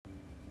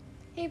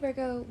Hey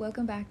Virgo,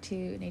 welcome back to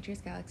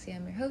Nature's Galaxy.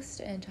 I'm your host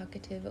and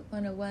talkative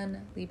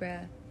 101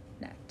 Libra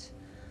Net.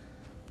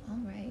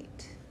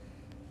 Alright,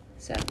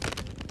 so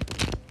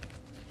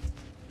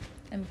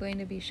I'm going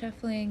to be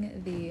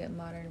shuffling the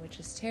Modern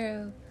Witches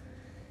Tarot.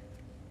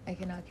 I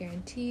cannot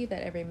guarantee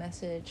that every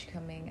message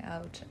coming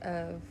out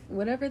of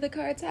whatever the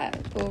cards have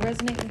will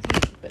resonate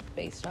with you, but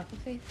based off of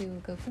faith, we will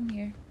go from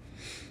here.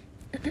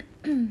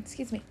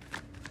 Excuse me.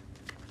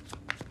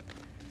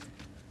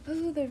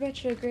 Oh, the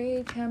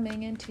retrograde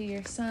coming into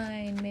your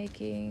sign,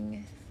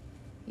 making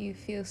you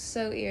feel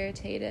so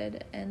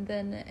irritated. And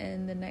then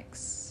in the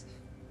next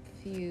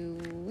few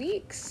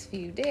weeks,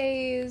 few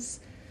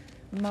days,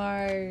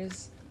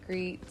 Mars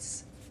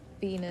greets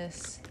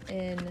Venus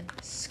in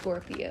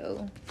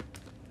Scorpio.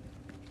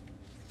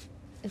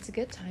 It's a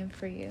good time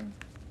for you,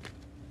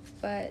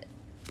 but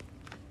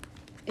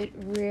it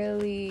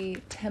really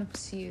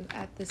tempts you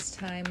at this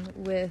time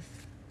with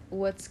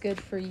what's good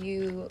for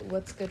you,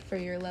 what's good for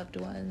your loved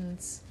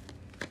ones,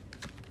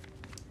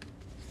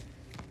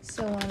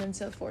 so on and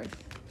so forth.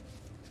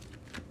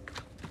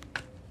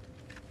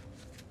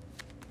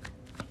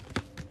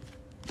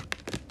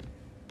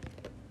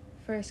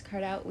 First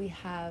card out, we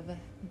have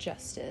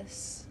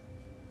Justice.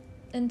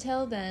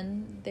 Until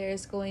then,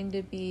 there's going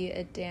to be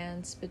a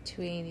dance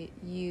between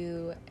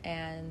you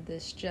and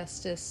this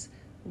Justice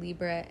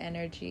Libra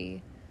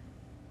energy.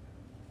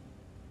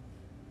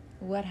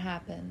 What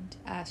happened?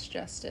 Asked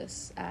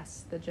Justice,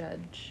 asked the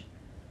judge.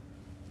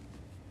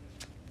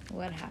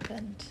 What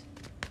happened?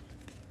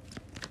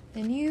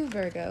 And you,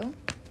 Virgo,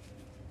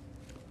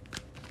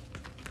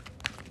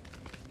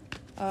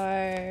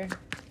 are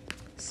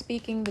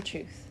speaking the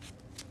truth.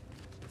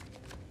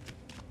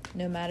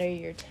 No matter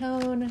your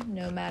tone,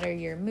 no matter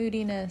your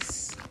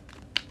moodiness,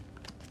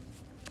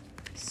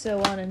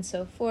 so on and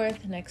so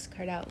forth. Next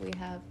card out, we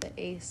have the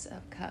Ace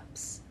of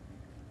Cups.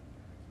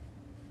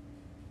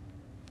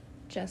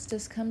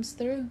 Justice comes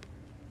through.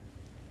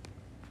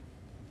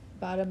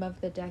 Bottom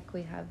of the deck,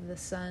 we have the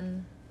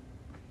Sun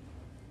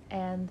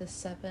and the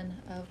Seven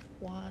of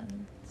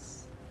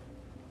Wands.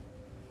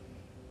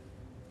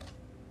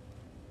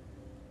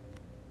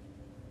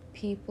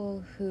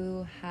 People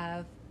who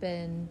have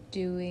been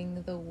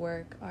doing the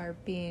work are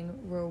being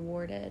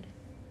rewarded.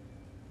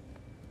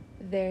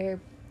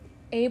 They're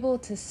able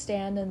to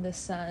stand in the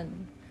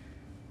sun.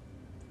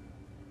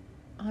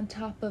 On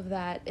top of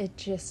that, it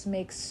just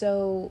makes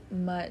so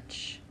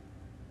much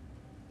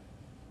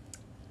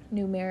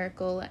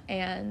numerical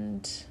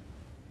and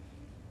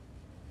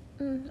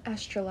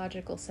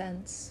astrological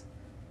sense.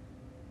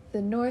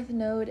 The North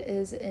Node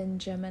is in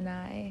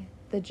Gemini.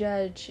 The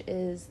Judge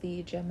is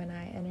the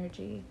Gemini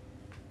energy.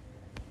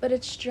 But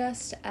it's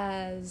dressed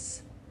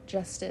as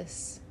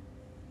justice.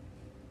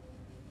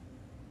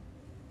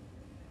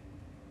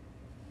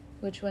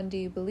 Which one do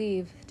you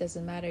believe?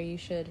 Doesn't matter, you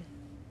should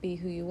be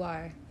who you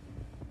are.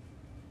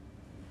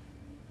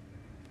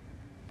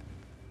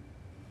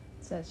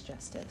 Says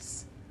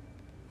Justice.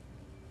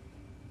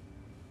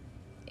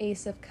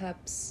 Ace of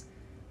Cups.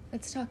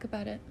 Let's talk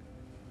about it.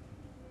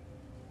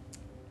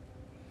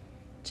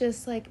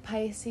 Just like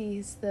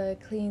Pisces, the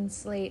clean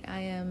slate,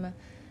 I am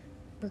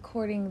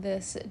recording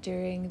this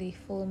during the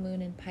full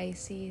moon in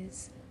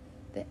Pisces.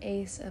 The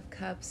Ace of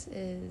Cups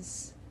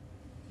is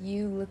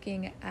you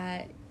looking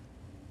at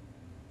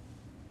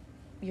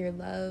your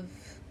love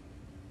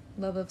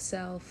of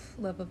self,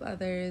 love of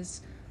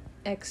others,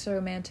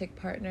 ex-romantic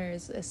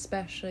partners,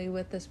 especially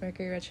with this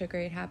Mercury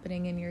retrograde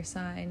happening in your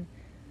sign.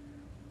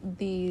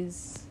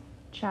 These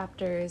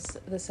chapters,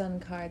 the Sun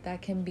card,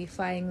 that can be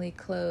finally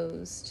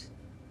closed.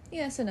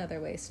 Yes, in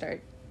other ways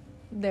start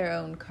their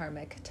own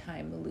karmic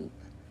time loop.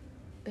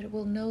 But it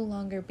will no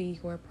longer be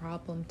your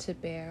problem to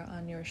bear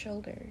on your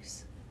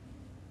shoulders.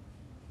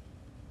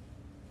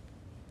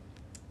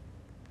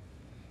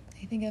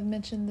 I think I've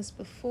mentioned this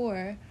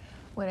before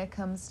when it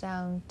comes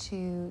down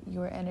to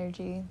your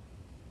energy.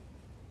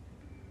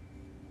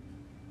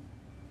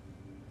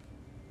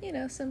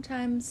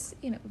 Sometimes,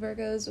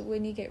 Virgos,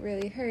 when you get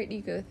really hurt,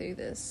 you go through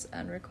this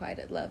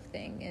unrequited love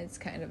thing. It's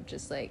kind of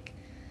just like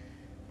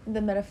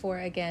the metaphor,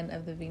 again,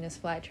 of the Venus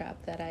flytrap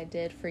that I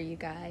did for you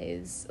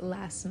guys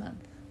last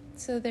month.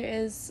 So there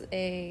is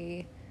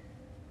a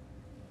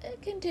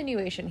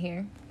continuation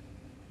here.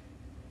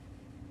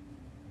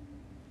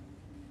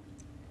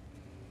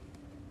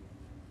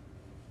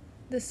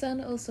 The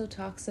Sun also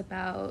talks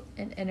about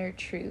an inner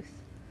truth.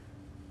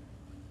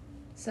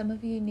 Some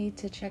of you need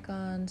to check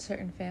on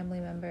certain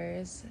family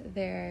members.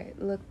 There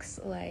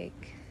looks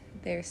like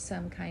there's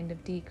some kind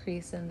of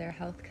decrease in their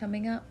health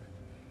coming up.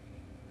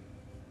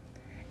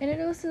 And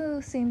it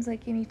also seems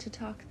like you need to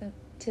talk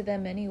to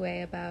them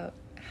anyway about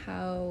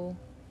how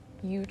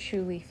you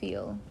truly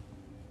feel.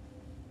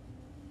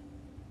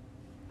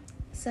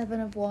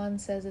 Seven of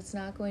Wands says it's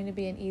not going to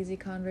be an easy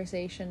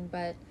conversation,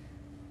 but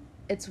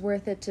it's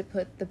worth it to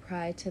put the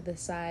pride to the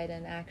side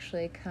and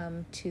actually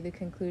come to the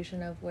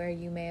conclusion of where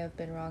you may have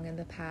been wrong in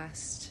the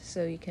past,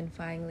 so you can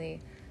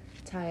finally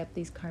tie up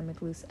these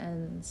karmic loose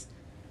ends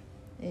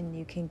and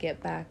you can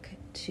get back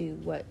to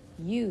what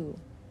you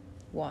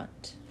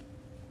want.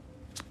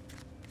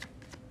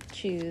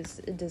 choose,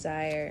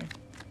 desire,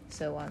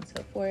 so on and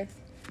so forth,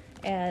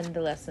 and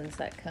the lessons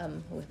that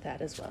come with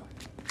that as well.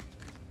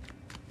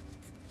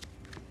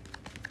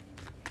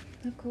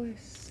 Of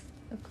course.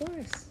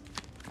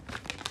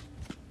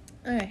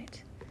 All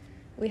right.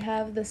 We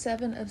have the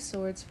Seven of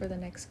Swords for the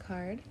next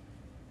card.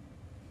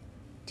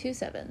 2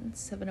 sevens.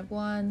 7 of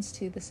Wands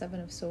to the 7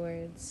 of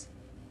Swords.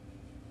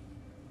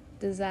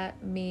 Does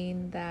that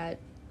mean that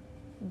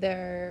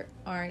there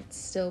aren't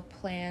still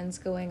plans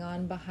going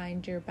on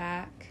behind your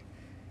back?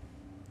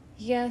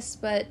 Yes,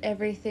 but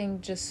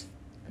everything just...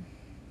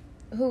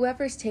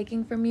 whoever's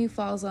taking from you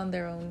falls on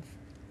their own,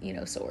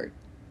 sword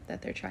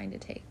that they're trying to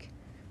take.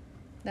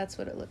 That's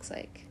what it looks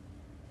like.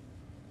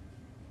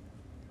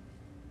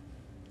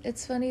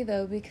 It's funny,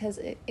 though, because,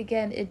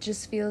 it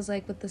just feels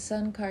like with the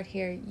Sun card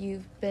here,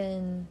 you've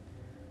been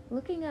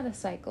looking at a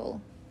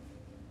cycle.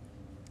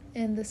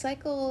 And the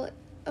cycle,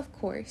 of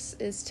course,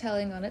 is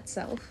telling on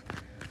itself.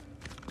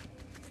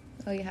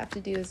 All you have to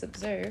do is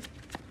observe.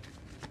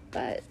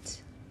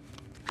 But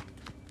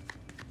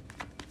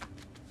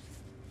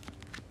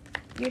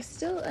you're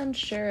still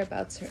unsure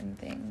about certain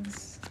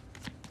things.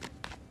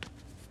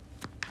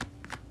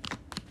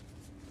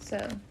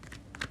 So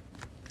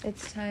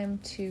it's time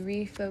to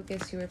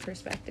refocus your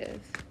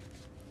perspective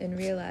and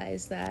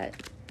realize that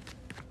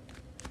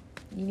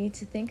you need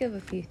to think of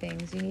a few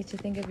things. You need to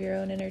think of your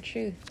own inner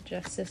truth,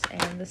 Justice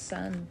and the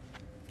Sun.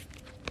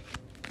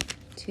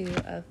 2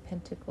 of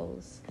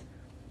Pentacles.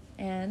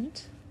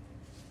 And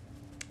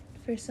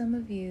for some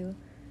of you,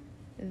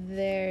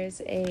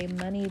 there's a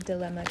money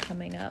dilemma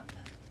coming up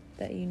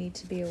that you need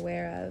to be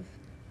aware of.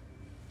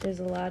 There's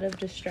a lot of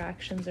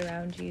distractions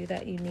around you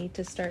that you need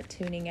to start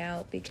tuning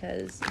out,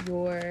 because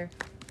your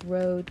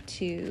road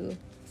to,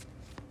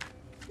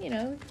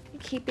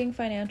 keeping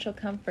financial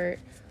comfort,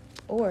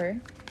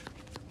 or,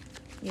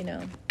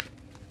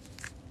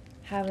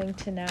 having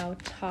to now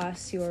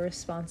toss your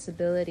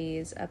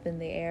responsibilities up in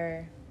the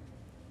air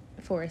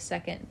for a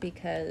second,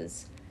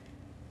 because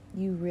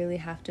you really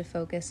have to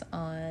focus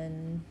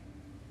on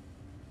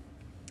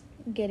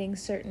getting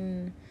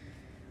certain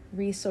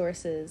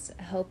resources,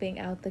 helping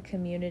out the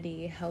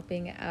community,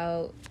 helping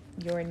out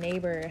your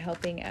neighbor,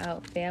 helping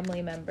out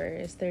family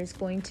members. There's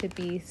going to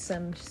be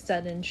some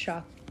sudden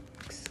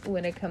shocks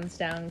when it comes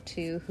down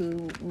to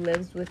who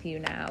lives with you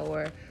now,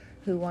 or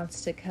who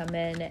wants to come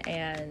in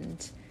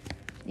and,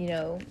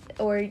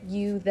 or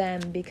you, them,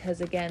 because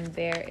again,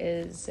 there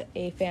is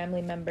a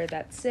family member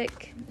that's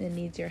sick and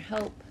needs your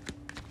help.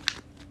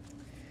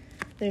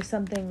 There's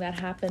something that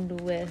happened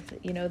with,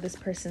 this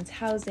person's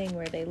housing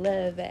where they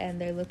live,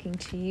 and they're looking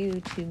to you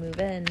to move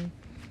in,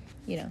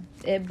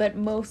 but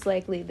most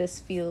likely this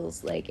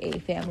feels like a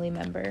family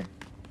member.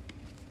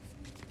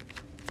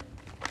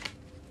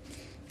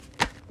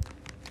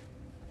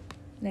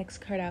 Next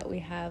card out, we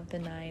have the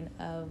 9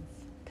 of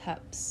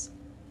Cups.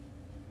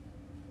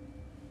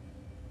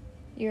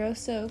 You're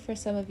also, for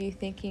some of you,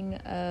 thinking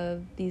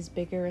of these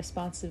bigger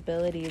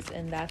responsibilities,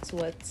 and that's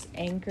what's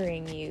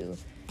anchoring you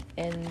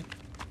in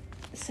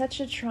such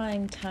a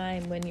trying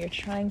time when you're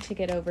trying to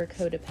get over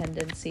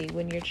codependency,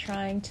 when you're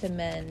trying to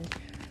mend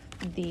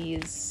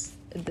this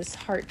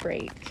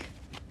heartbreak.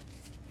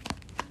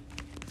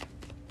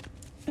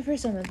 For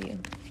some of you,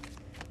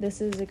 this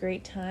is a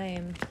great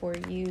time for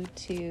you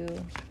to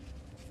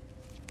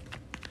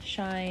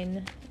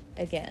shine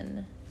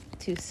again,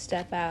 to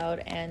step out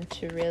and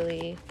to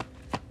really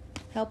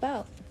help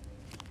out.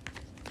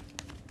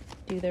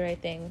 Do the right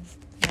thing,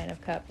 9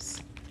 of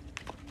Cups.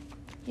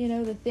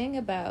 The thing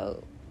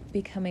about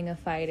becoming a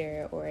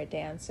fighter or a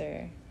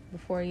dancer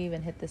before you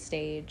even hit the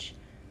stage,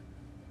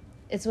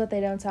 it's what they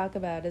don't talk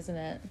about, isn't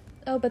it?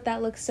 Oh, but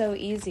that looks so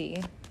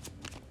easy.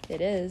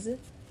 It is,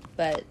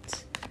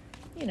 but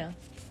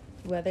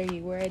whether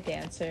you were a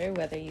dancer,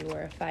 whether you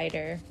were a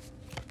fighter,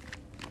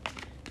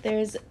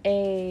 there's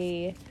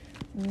a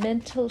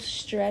mental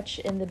stretch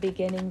in the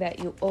beginning that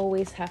you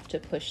always have to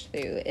push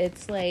through.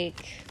 It's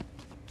like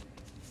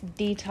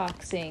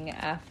detoxing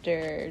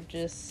after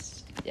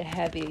just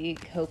heavy,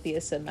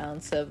 copious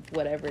amounts of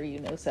whatever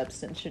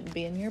substance shouldn't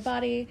be in your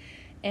body.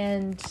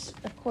 And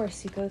of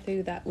course you go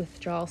through that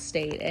withdrawal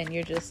state and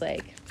you're just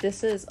like,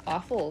 this is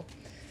awful,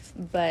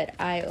 but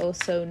I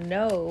also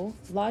know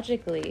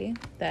logically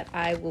that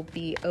I will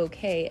be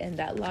okay, and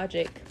that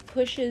logic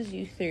pushes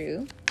you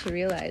through to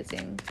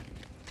realizing,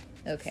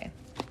 okay,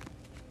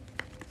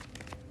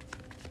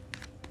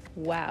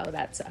 wow,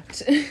 that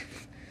sucked.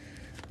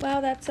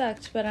 Wow, that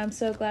sucked, but I'm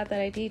so glad that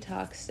I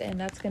detoxed, and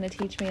that's going to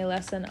teach me a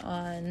lesson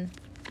on,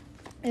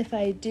 if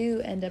I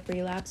do end up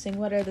relapsing,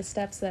 what are the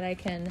steps that I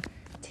can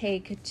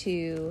take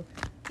to,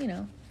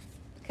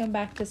 come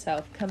back to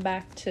self, come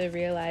back to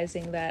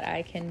realizing that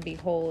I can be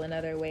whole in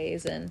other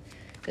ways, and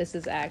this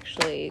is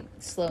actually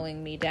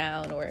slowing me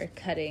down or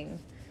cutting,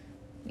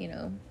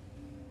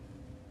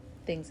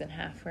 things in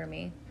half for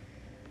me.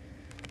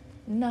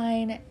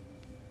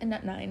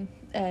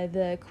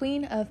 The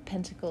Queen of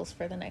Pentacles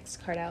for the next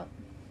card out.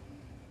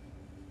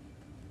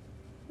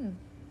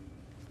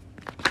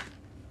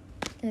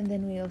 And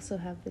then we also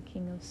have the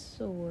King of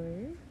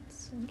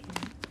Swords.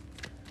 Okay.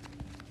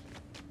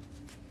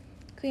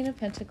 Queen of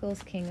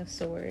Pentacles, King of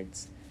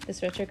Swords.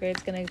 This retrograde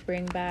is going to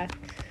bring back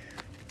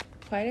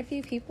quite a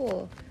few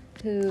people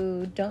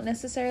who don't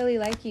necessarily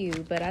like you,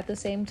 but at the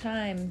same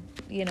time,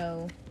 you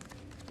know,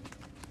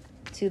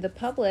 to the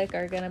public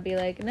are going to be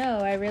like, no,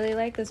 I really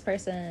like this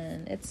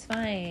person. It's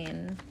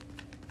fine.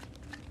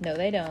 No,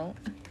 they don't.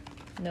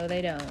 No,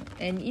 they don't.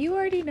 And you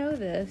already know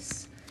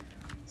this.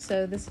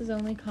 So this is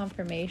only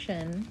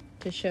confirmation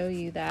to show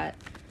you that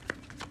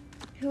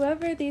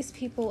whoever these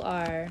people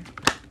are,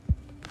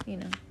 you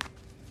know,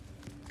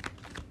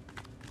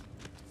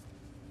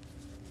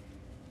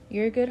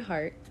 your good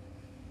heart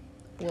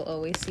will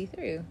always see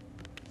through.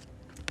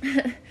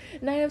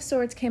 Nine of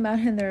Swords came out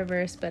in the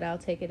reverse, but I'll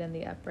take it in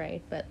the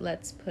upright. But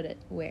let's put it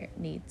where it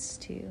needs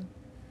to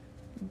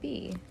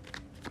be.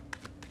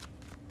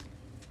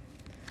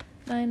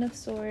 Nine of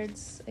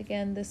Swords,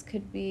 again, this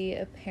could be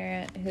a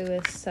parent who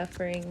is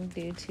suffering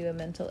due to a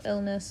mental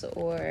illness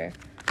or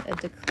a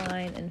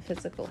decline in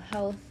physical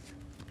health.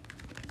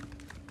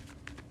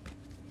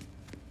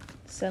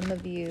 Some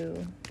of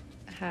you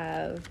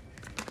have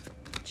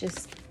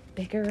just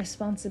bigger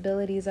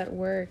responsibilities at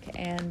work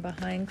and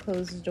behind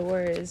closed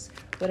doors,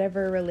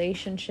 whatever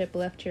relationship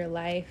left your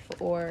life,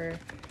 or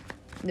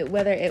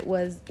whether it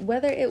was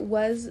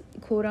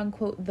quote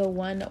unquote the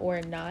one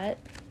or not,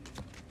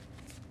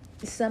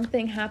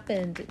 something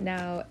happened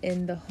now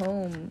in the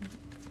home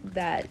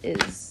that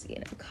is, you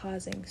know,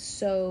 causing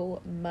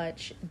so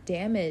much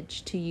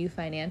damage to you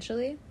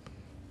financially.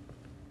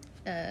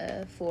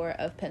 Four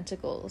of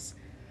Pentacles.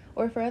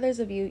 Or for others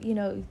of you, you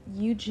know,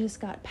 you just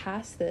got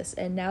past this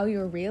and now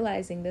you're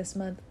realizing this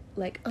month,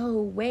 like,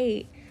 oh,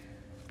 wait,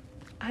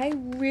 I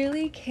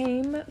really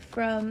came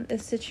from a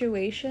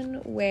situation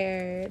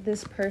where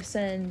this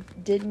person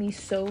did me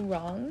so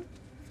wrong.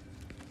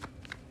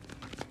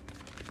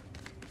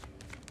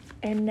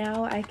 And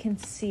now I can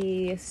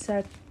see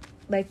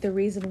the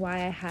reason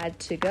why I had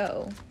to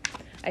go.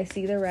 I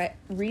see the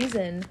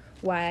reason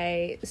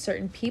why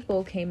certain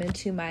people came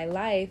into my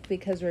life,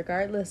 because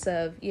regardless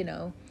of, you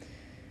know,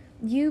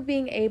 you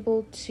being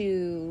able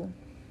to...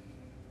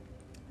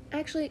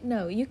 Actually,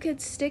 no, you could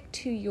stick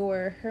to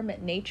your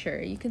hermit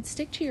nature. You could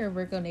stick to your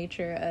Virgo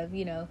nature of,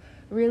 you know,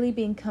 really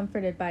being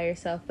comforted by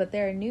yourself. But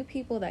there are new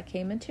people that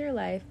came into your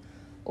life,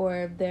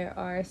 or there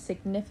are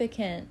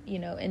significant, you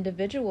know,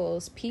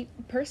 individuals,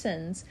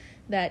 persons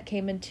that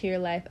came into your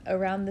life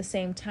around the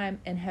same time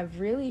and have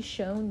really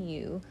shown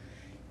you,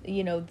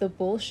 you know, the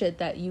bullshit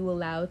that you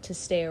allowed to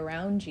stay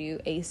around you.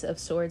 Ace of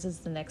Swords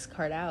is the next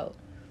card out.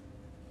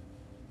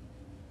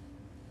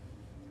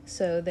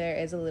 So there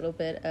is a little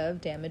bit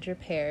of damage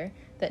repair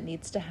that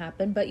needs to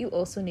happen, but you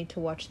also need to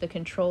watch the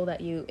control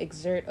that you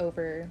exert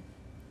over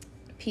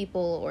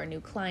people or new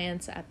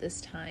clients at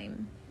this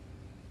time.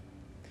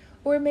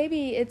 Or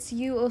maybe it's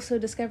you also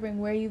discovering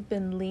where you've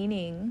been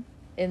leaning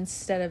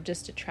instead of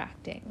just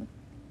attracting,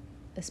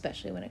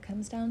 especially when it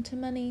comes down to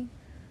money.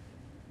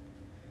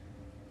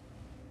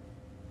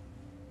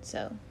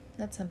 So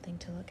that's something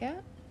to look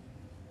at.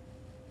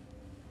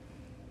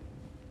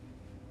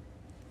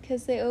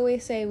 Because they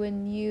always say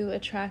when you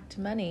attract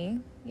money,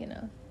 you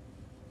know,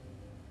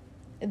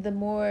 the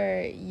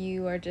more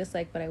you are just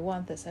like, but I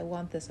want this, I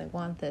want this, I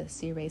want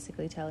this. You're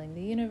basically telling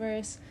the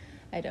universe,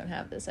 I don't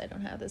have this, I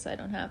don't have this, I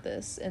don't have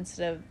this.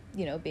 Instead of,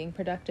 you know, being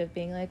productive,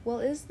 being like, well,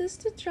 is this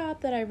the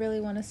job that I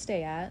really want to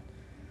stay at?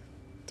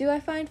 Do I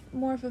find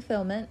more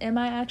fulfillment? Am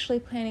I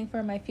actually planning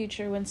for my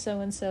future when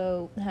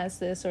so-and-so has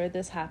this or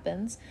this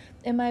happens?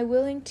 Am I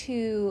willing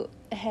to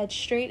head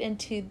straight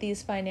into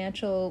these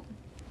financial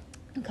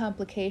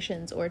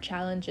complications or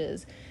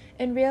challenges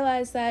and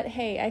realize that,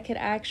 hey, I could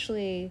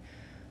actually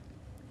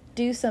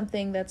do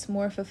something that's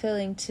more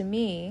fulfilling to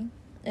me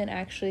and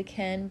actually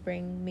can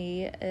bring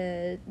me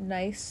a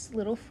nice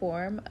little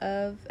form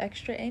of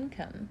extra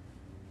income.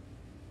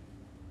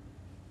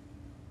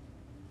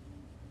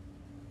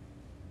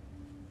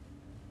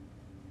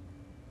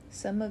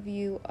 Some of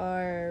you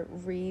are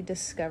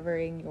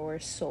rediscovering your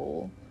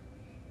soul.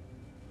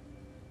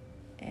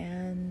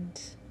 And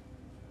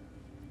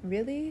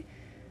really,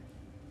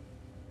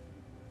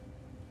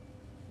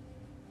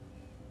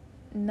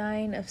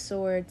 Nine of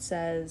Swords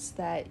says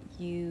that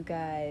you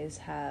guys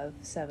have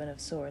Seven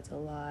of Swords, a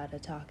lot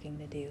of talking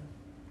to do.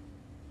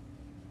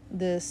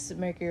 This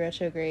Mercury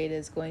retrograde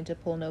is going to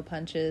pull no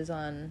punches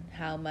on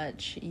how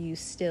much you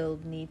still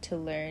need to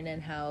learn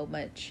and how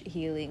much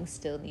healing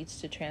still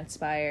needs to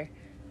transpire.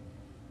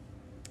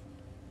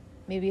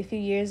 Maybe a few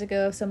years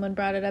ago, if someone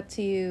brought it up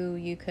to you,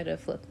 you could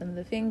have flipped them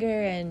the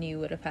finger and you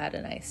would have had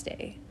a nice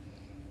day.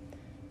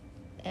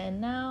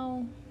 And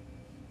now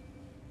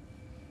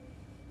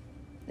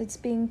it's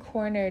being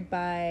cornered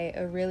by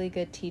a really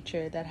good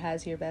teacher that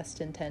has your best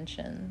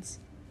intentions.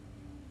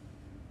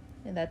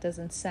 And that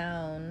doesn't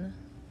sound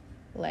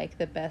like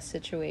the best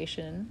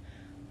situation.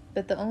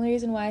 But the only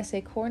reason why I say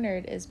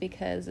cornered is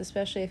because,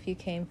 especially if you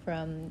came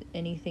from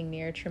anything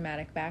near a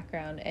traumatic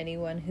background,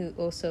 anyone who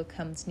also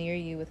comes near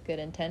you with good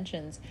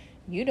intentions,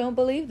 you don't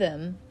believe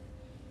them.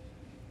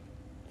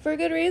 For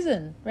good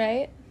reason,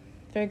 right?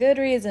 For good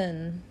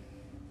reason.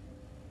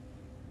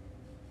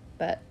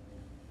 But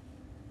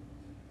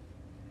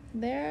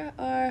There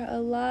are a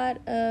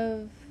lot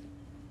of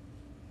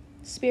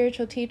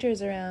spiritual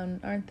teachers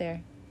around, aren't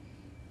there?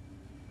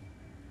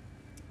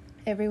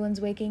 Everyone's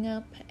waking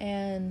up,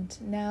 and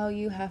now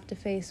you have to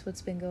face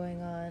what's been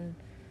going on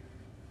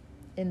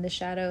in the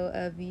shadow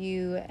of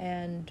you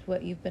and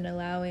what you've been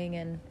allowing,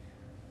 and,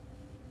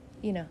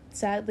 you know,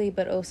 sadly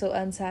but also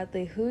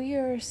unsadly, who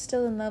you're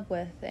still in love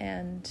with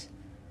and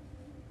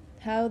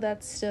how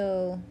that's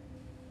still,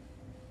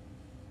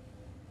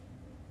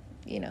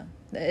 you know,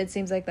 it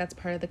seems like that's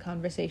part of the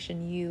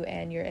conversation you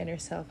and your inner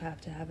self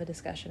have to have a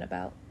discussion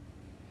about.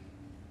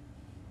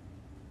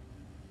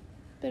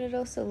 But it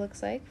also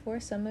looks like for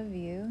some of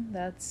you,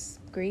 that's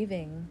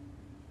grieving.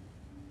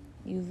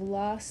 You've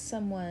lost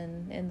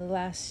someone in the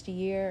last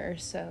year or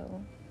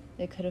so.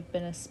 It could have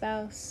been a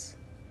spouse.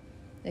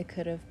 It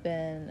could have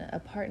been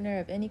a partner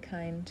of any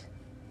kind.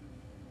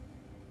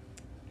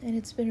 And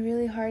it's been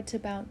really hard to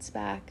bounce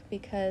back,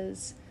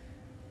 because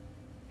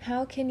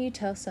how can you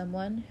tell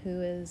someone who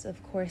is,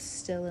 of course,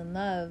 still in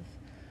love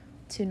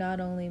to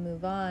not only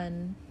move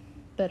on,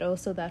 but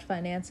also that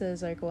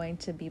finances are going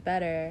to be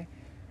better,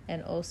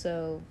 and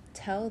also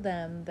tell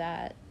them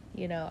that,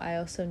 you know, I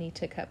also need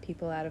to cut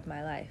people out of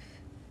my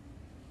life?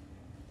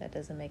 That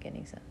doesn't make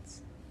any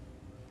sense.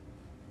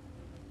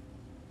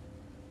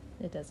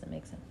 It doesn't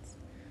make sense.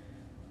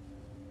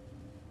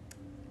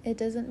 It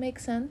doesn't make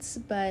sense,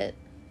 but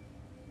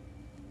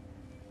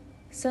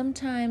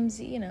sometimes,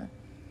 you know,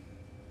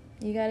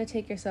 you got to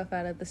take yourself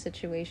out of the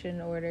situation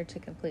in order to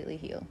completely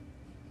heal.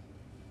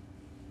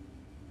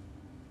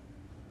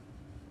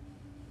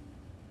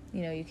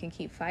 You know, you can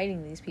keep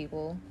fighting these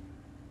people.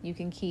 You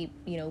can keep,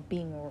 you know,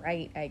 being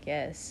right, I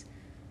guess.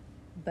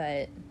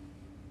 But,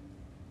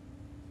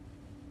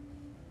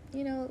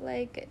 you know,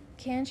 like,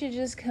 can't you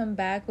just come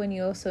back when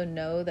you also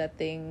know that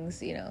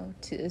things, you know,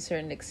 to a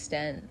certain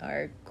extent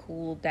are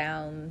cooled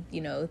down,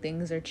 you know,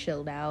 things are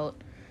chilled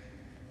out?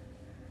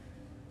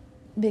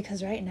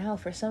 Because right now,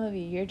 for some of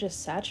you, you're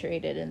just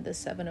saturated in the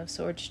Seven of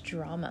Swords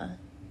drama.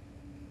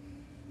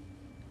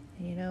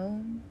 You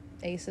know,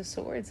 Ace of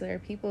Swords, there are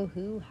people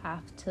who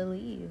have to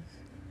leave.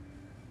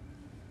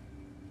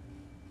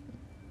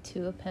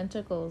 Two of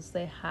Pentacles,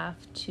 they have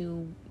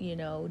to, you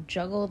know,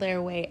 juggle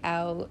their way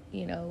out,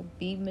 you know,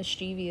 be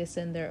mischievous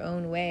in their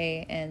own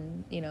way.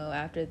 And, you know,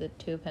 after the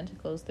Two of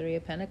Pentacles, Three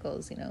of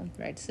Pentacles, you know,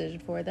 right decision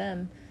for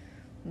them.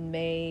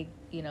 May,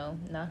 you know,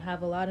 not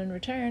have a lot in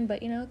return,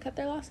 but, you know, cut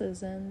their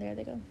losses, and there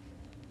they go.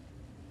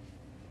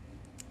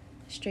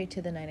 Straight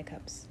to the Nine of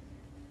Cups.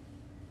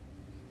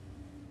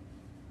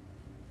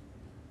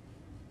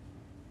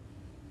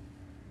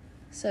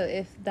 So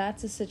if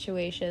that's a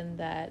situation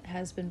that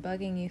has been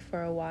bugging you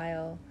for a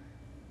while,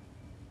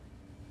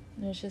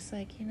 and it's just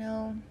like, you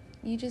know,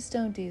 you just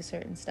don't do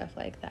certain stuff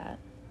like that.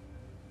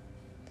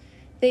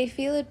 They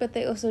feel it, but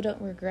they also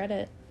don't regret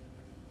it.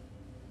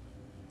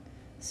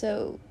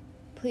 So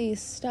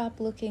please stop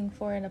looking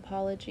for an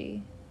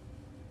apology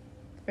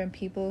from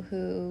people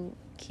who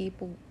keep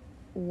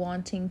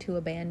wanting to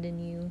abandon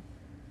you.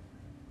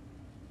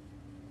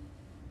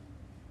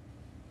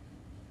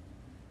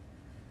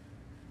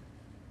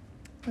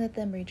 Let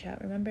them reach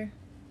out, remember?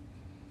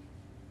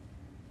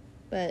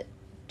 But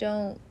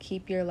don't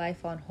keep your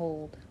life on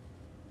hold.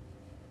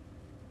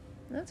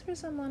 That's for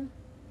someone.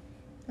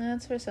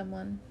 That's for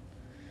someone.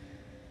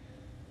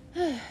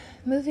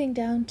 Moving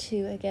down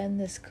to, again,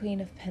 this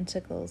Queen of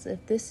Pentacles.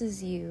 If this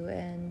is you,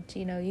 and,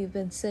 you know, you've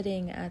been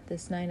sitting at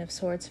this Nine of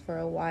Swords for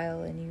a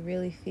while, and you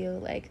really feel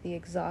like the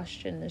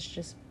exhaustion is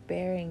just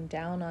bearing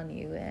down on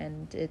you,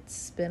 and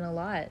it's been a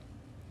lot.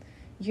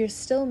 You're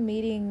still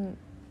meeting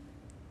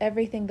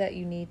everything that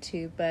you need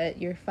to,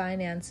 but your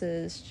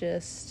finances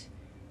just,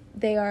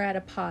 they are at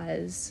a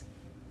pause,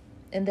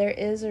 and there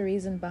is a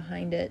reason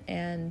behind it.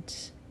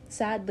 And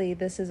sadly,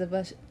 this is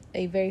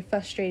a very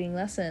frustrating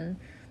lesson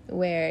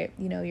where,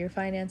 you know, your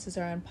finances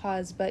are on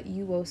pause, but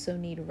you also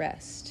need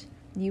rest.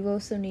 You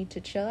also need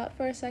to chill out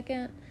for a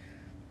second,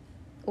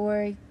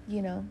 or,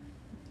 you know,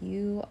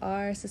 you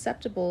are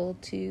susceptible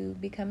to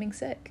becoming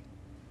sick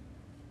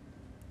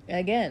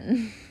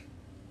again.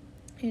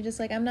 You're just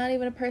like, I'm not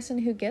even a person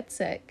who gets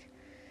sick.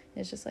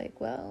 It's just like,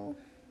 well,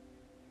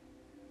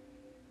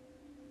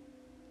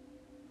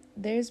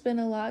 there's been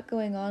a lot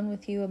going on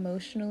with you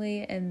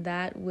emotionally, and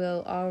that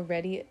will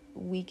already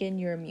weaken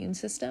your immune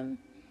system.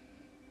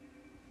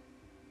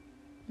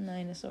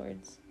 Nine of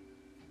Swords.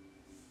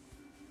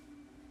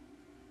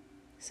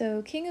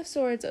 So King of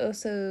Swords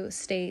also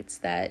states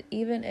that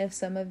even if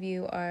some of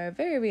you are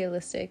very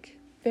realistic,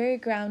 very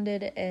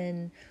grounded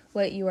in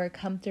what you are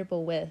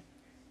comfortable with,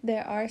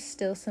 there are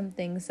still some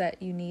things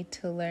that you need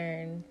to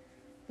learn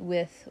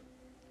with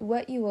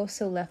what you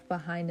also left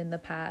behind in the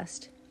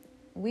past.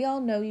 We all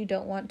know you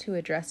don't want to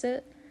address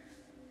it,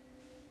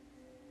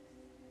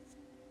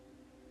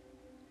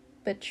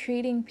 but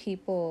treating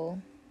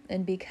people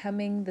and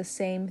becoming the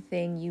same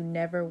thing you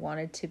never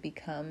wanted to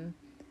become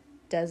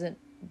doesn't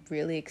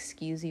really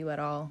excuse you at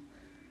all.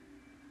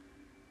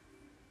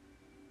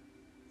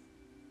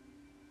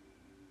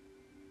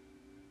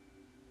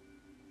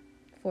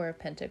 Four of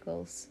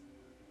Pentacles.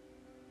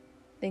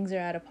 Things are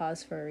at a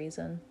pause for a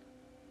reason.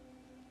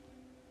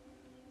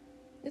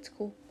 It's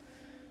cool.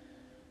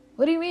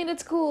 What do you mean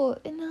it's cool?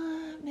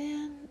 Nah,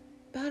 man.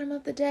 Bottom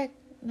of the deck,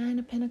 9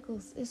 of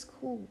Pentacles is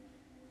cool.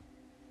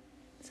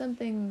 Some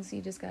things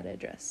you just gotta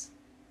address.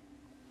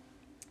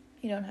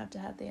 You don't have to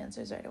have the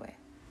answers right away.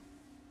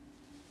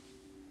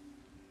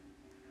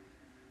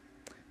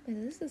 But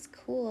this is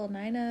cool.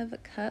 9 of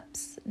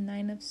Cups,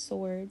 9 of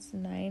Swords,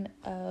 9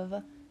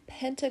 of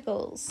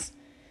Pentacles,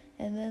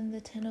 and then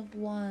the 10 of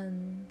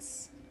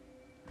Wands.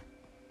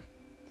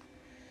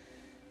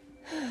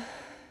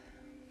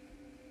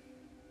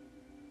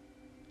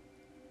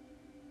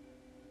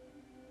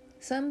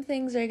 Some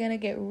things are gonna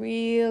get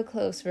real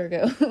close,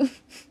 Virgo.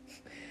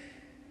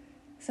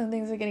 Some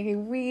things are gonna get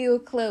real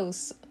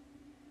close.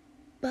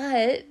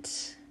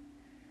 But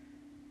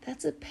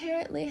that's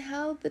apparently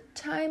how the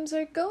times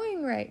are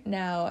going right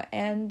now.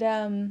 And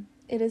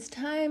it is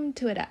time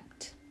to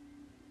adapt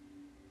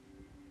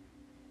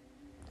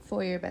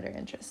for your better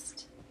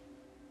interest.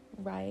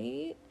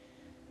 Right?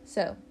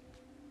 So,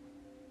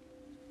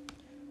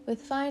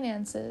 with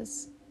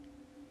finances,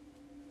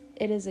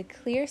 it is a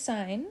clear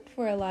sign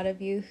for a lot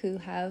of you who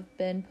have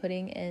been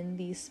putting in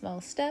these small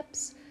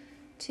steps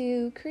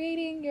to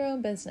creating your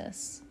own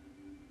business,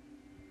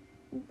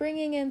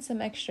 bringing in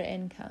some extra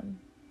income,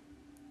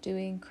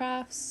 doing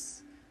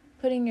crafts,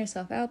 putting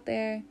yourself out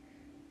there.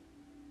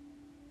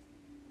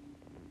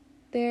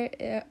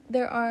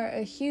 There are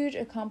a huge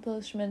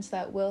accomplishments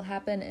that will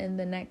happen in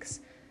the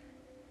next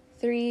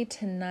 3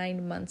 to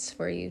 9 months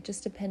for you,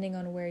 just depending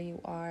on where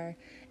you are.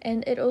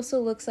 And it also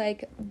looks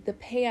like the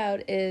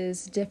payout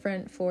is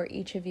different for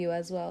each of you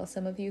as well.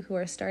 Some of you who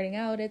are starting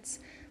out, it's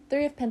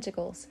 3 of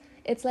Pentacles.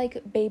 It's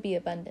like baby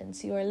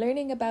abundance. You are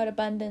learning about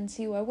abundance.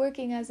 You are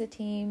working as a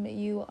team.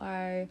 You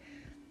are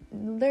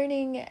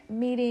learning,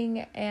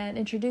 meeting, and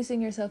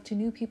introducing yourself to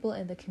new people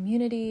in the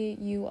community.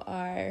 You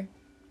are,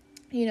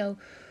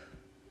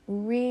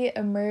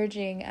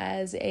 re-emerging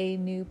as a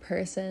new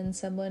person,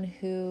 someone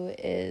who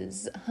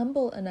is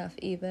humble enough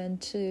even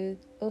to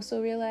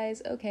also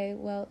realize, okay,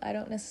 well, I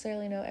don't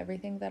necessarily know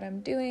everything that I'm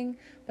doing,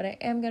 but I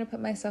am going to put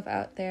myself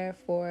out there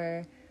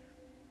for,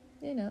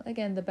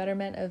 again, the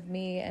betterment of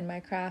me and my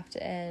craft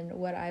and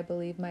what I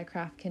believe my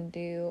craft can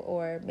do.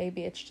 Or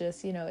maybe it's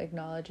just,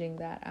 acknowledging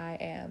that I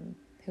am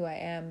who I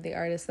am, the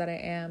artist that I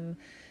am,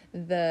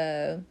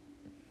 the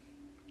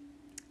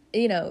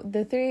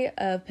 3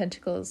 of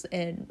Pentacles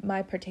in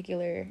my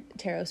particular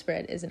tarot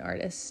spread is an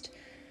artist.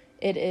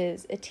 It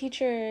is a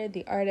teacher,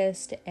 the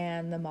artist,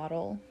 and the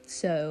model.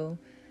 So,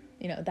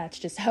 that's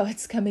just how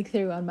it's coming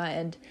through on my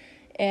end.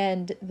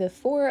 And the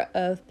 4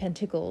 of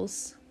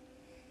Pentacles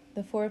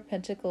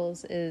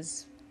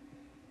is,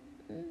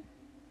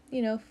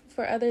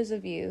 for others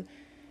of you,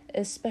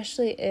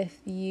 especially if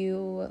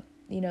you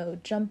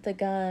jump the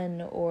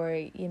gun, or,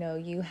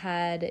 you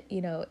had,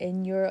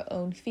 in your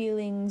own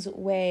feelings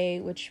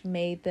way, which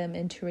made them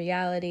into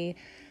reality,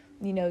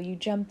 you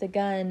jump the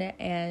gun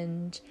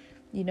and,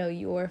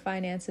 your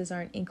finances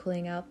aren't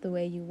equaling out the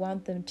way you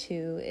want them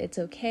to. It's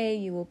okay.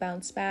 You will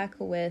bounce back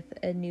with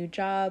a new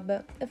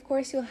job. Of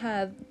course, you'll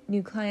have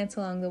new clients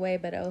along the way,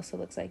 but it also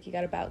looks like you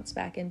got to bounce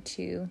back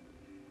into,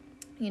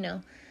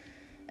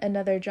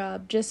 another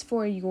job just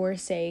for your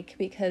sake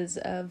because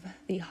of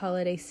the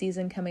holiday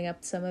season coming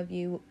up. Some of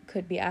you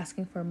could be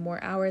asking for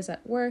more hours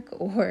at work,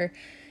 or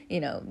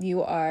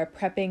you are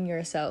prepping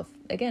yourself.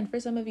 Again, for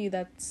some of you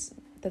that's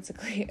a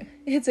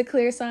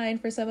clear sign.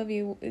 For some of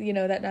you,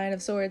 that 9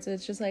 of Swords,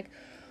 it's just like,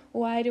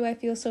 why do I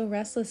feel so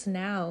restless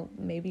now?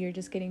 Maybe you're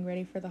just getting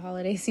ready for the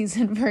holiday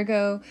season,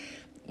 Virgo.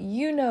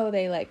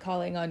 They like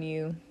calling on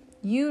you.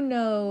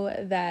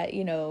 That,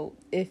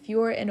 if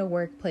you're in a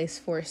workplace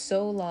for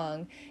so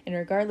long, and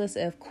regardless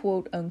of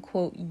quote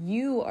unquote,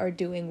 you are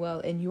doing well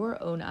in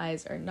your own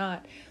eyes or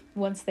not,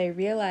 once they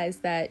realize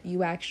that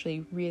you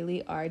actually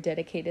really are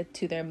dedicated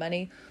to their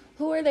money,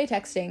 who are they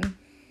texting?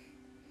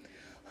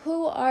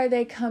 Who are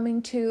they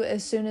coming to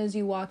as soon as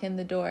you walk in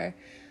the door?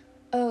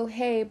 Oh,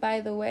 hey,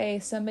 by the way,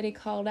 somebody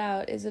called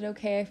out. Is it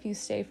okay if you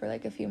stay for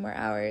like a few more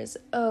hours?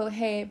 Oh,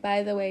 hey,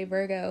 by the way,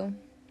 Virgo,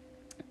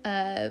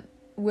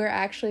 we're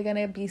actually going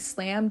to be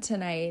slammed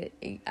tonight.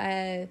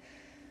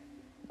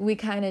 We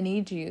kind of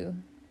need you.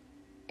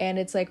 And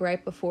it's like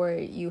right before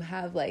you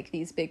have like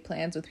these big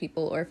plans with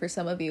people. Or for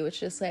some of you, it's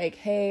just like,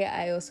 hey,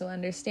 I also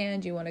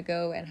understand you want to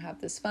go and have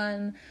this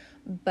fun,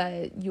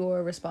 but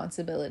your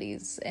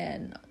responsibilities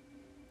and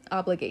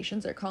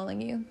obligations are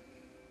calling you.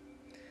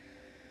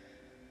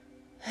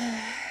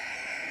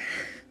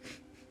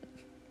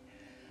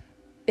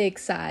 Big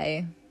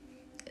sigh.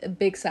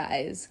 Big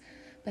sighs.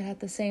 But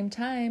at the same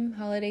time,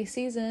 holiday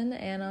season,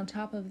 and on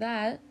top of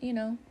that,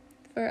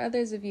 for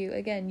others of you,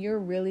 again, you're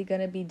really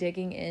going to be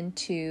digging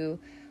into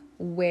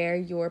where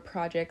your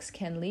projects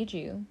can lead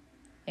you.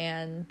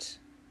 And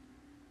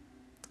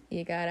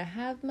you got to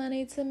have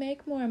money to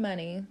make more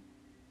money.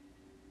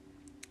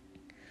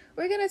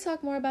 We're going to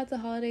talk more about the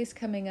holidays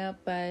coming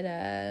up, but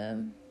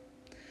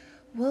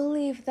we'll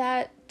leave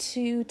that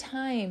to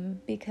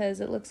time, because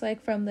it looks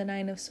like from the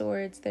 9 of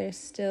Swords, there's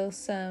still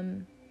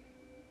some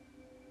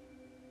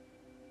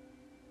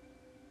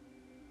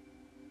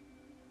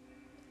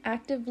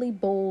actively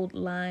bold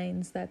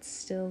lines that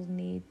still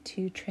need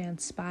to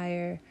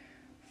transpire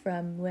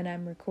from when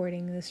I'm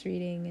recording this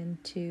reading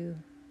into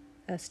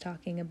us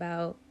talking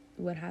about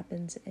what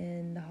happens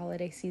in the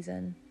holiday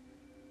season.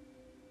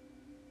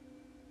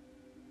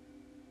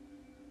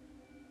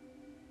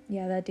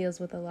 Yeah, that deals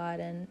with a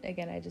lot, and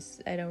again,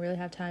 I don't really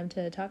have time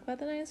to talk about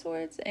the Nine of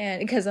Swords, and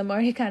because I'm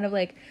already kind of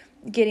like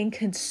getting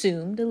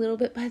consumed a little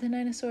bit by the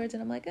Nine of Swords,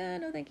 and I'm like,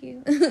 no thank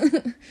you.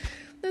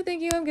 No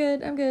thank you, I'm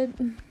good.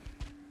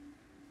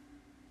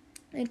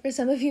 And for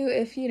some of you,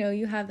 if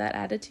you have that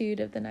attitude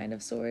of the Nine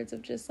of Swords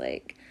of just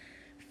like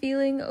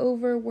feeling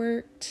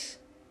overworked,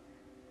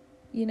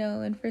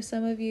 and for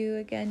some of you,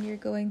 again, you're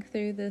going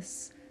through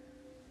this,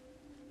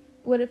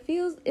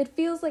 it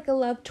feels like a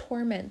love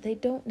torment. They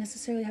don't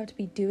necessarily have to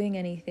be doing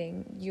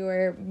anything.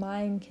 Your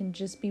mind can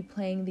just be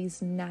playing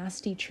these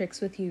nasty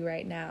tricks with you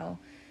right now,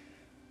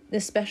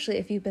 especially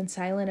if you've been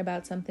silent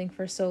about something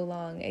for so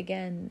long.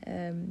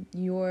 Again,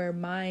 your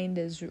mind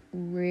is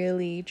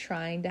really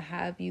trying to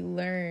have you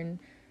learn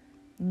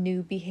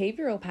new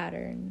behavioral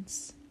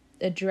patterns,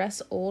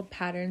 address old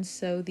patterns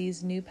so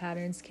these new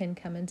patterns can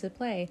come into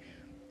play,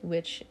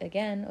 which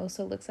again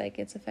also looks like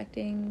it's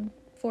affecting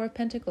Four of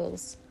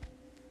Pentacles.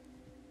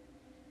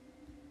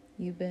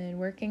 You've been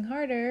working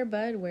harder,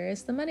 but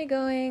where's the money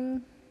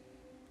going?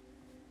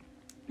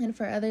 And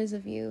for others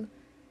of you,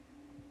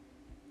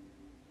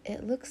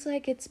 it looks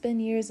like it's been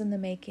years in the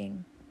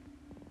making.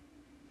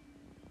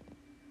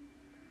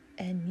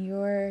 And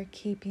you're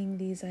keeping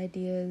these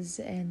ideas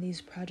and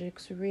these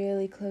projects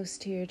really close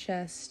to your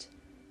chest.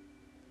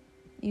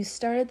 You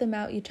started them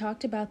out, you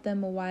talked about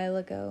them a while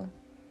ago.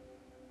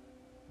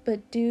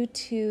 But due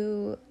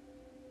to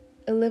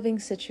a living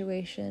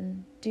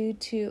situation, due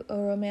to a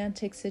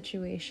romantic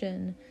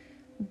situation,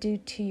 due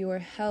to your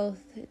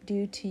health,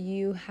 due to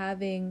you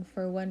having,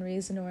 for one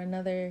reason or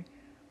another,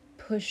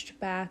 pushed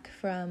back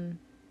from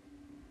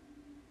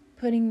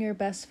putting your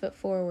best foot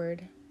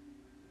forward,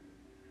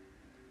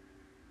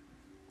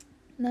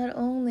 not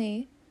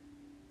only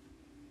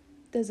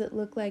does it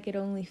look like it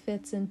only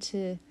fits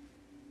into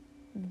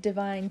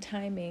divine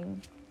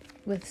timing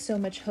with so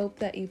much hope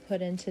that you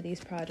put into these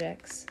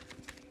projects,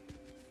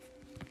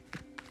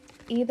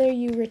 either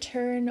you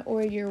return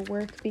or your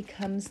work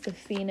becomes the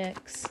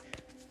phoenix.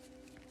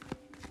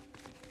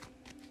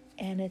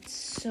 And it's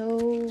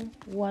so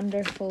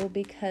wonderful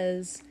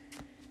because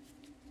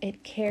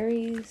it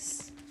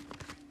carries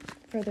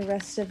for the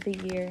rest of the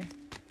year.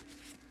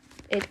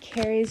 It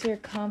carries your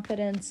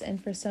confidence,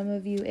 and for some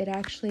of you, it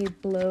actually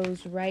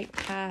blows right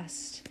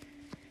past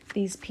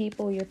these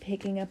people you're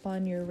picking up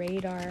on your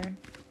radar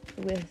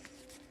with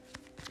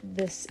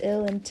this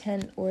ill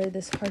intent or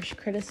this harsh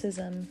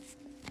criticism.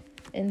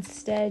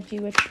 Instead,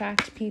 you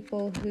attract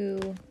people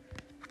who...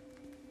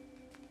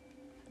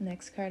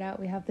 Next card out,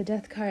 we have the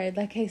Death card.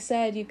 Like I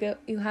said,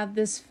 you have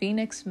this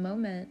phoenix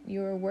moment.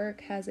 Your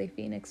work has a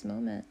phoenix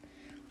moment.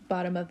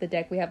 Bottom of the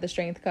deck, we have the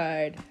Strength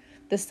card.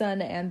 The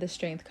Sun and the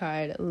Strength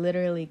card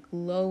literally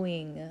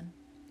glowing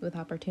with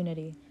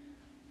opportunity.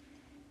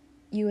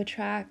 You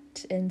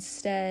attract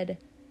instead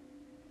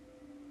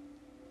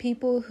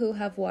people who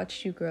have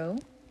watched you grow,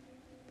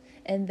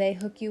 and they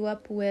hook you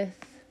up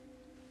with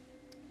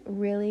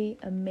really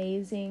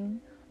amazing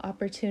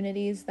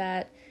opportunities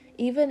that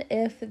even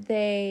if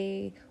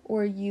they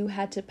or you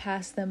had to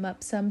pass them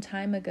up some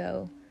time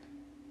ago,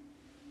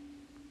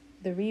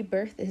 the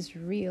rebirth is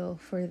real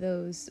for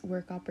those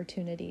work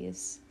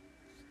opportunities.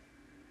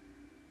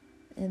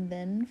 And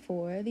then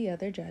for the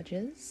other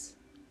judges,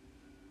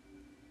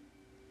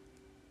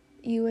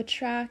 you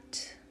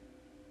attract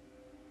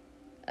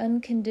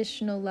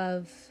unconditional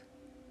love,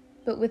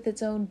 but with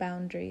its own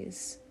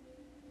boundaries.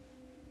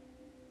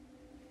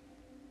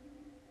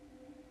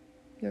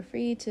 You're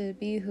free to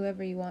be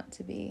whoever you want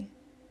to be.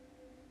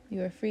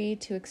 You are free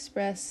to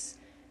express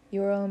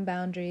your own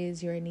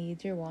boundaries, your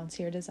needs, your wants,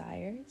 your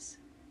desires.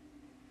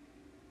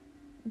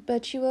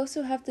 But you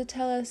also have to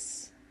tell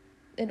us,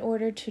 in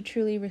order to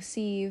truly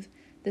receive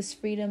this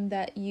freedom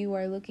that you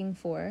are looking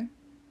for,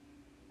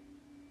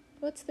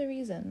 what's the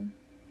reason?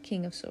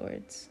 King of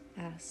Swords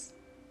asks.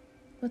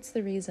 What's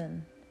the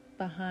reason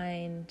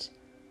behind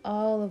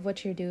all of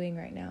what you're doing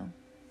right now?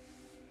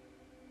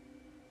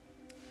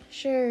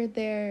 Sure,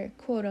 there,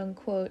 quote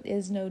unquote,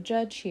 is no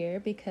judge here,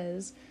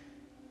 because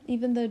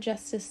even though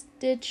justice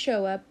did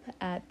show up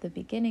at the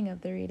beginning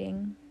of the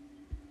reading,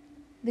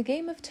 the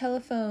game of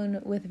telephone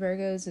with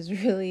Virgos is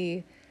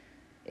really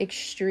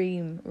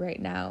extreme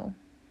right now.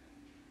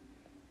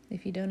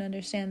 If you don't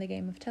understand the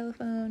game of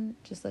telephone,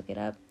 just look it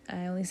up.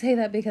 I only say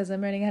that because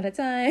I'm running out of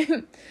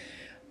time.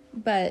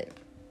 But,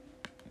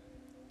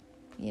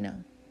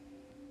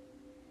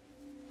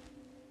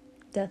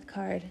 Death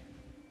card.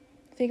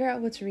 Figure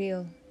out what's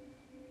real.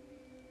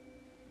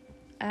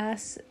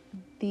 Ask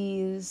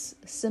these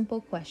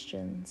simple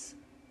questions.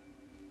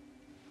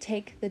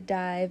 Take the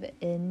dive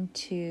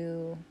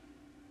into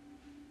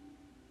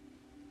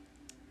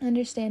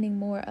understanding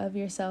more of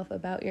yourself,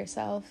 about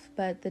yourself.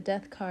 But the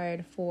Death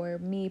card, for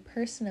me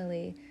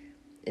personally,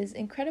 is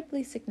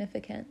incredibly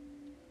significant.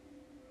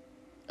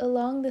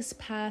 along this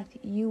path,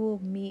 you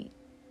will meet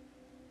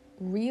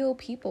real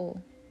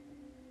people.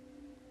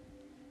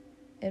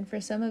 And for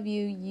some of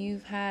you,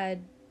 you've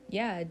had,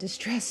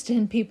 distrust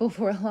in people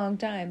for a long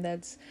time.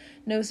 That's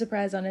no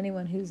surprise on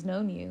anyone who's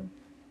known you.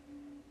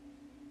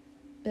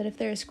 But if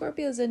there are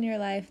Scorpios in your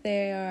life,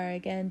 they are,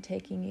 again,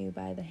 taking you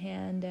by the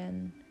hand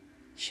and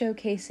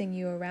showcasing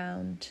you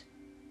around.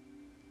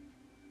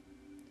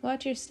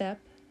 Watch your step.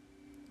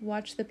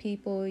 Watch the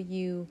people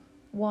you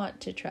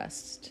want to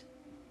trust.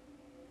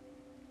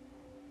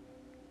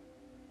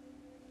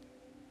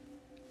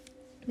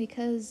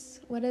 Because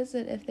what is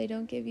it if they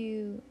don't give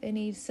you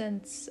any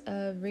sense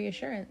of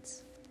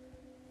reassurance?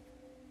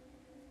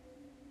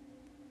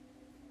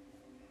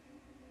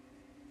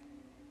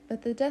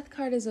 But the Death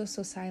card is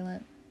also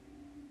silent.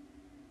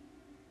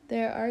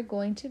 There are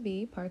going to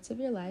be parts of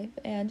your life,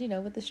 and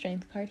with the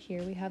Strength card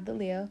here, we have the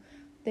Leo.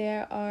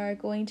 There are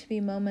going to be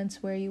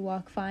moments where you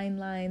walk fine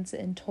lines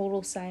in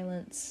total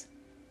silence.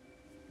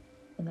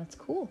 And that's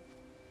cool.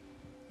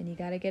 And you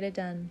gotta get it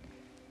done.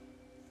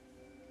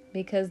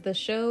 Because the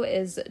show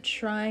is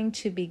trying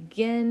to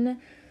begin.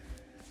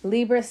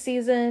 Libra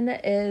season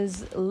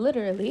is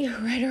literally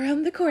right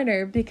around the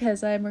corner,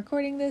 because I'm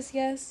recording this,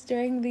 yes,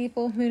 during the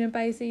full moon in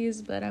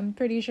Pisces, but I'm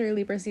pretty sure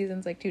Libra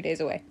season's like 2 days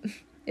away,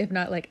 if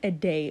not like a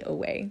day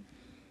away.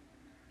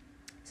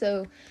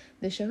 So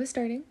the show is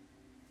starting.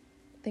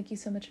 Thank you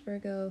so much,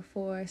 Virgo,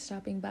 for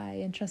stopping by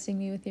and trusting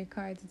me with your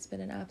cards. It's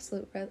been an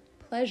absolute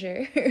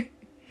pleasure.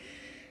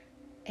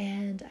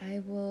 And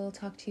I will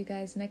talk to you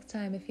guys next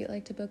time. If you'd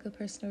like to book a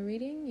personal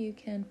reading, you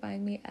can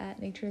find me at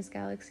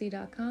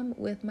naturesgalaxy.com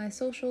with my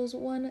socials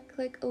one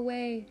click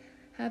away.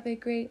 Have a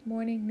great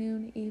morning,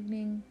 noon,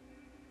 evening,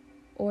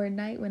 or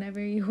night whenever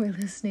you are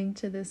listening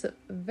to this,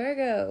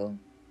 Virgo.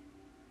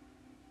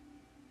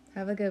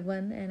 Have a good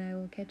one, and I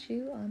will catch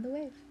you on the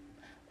wave.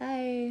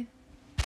 Bye.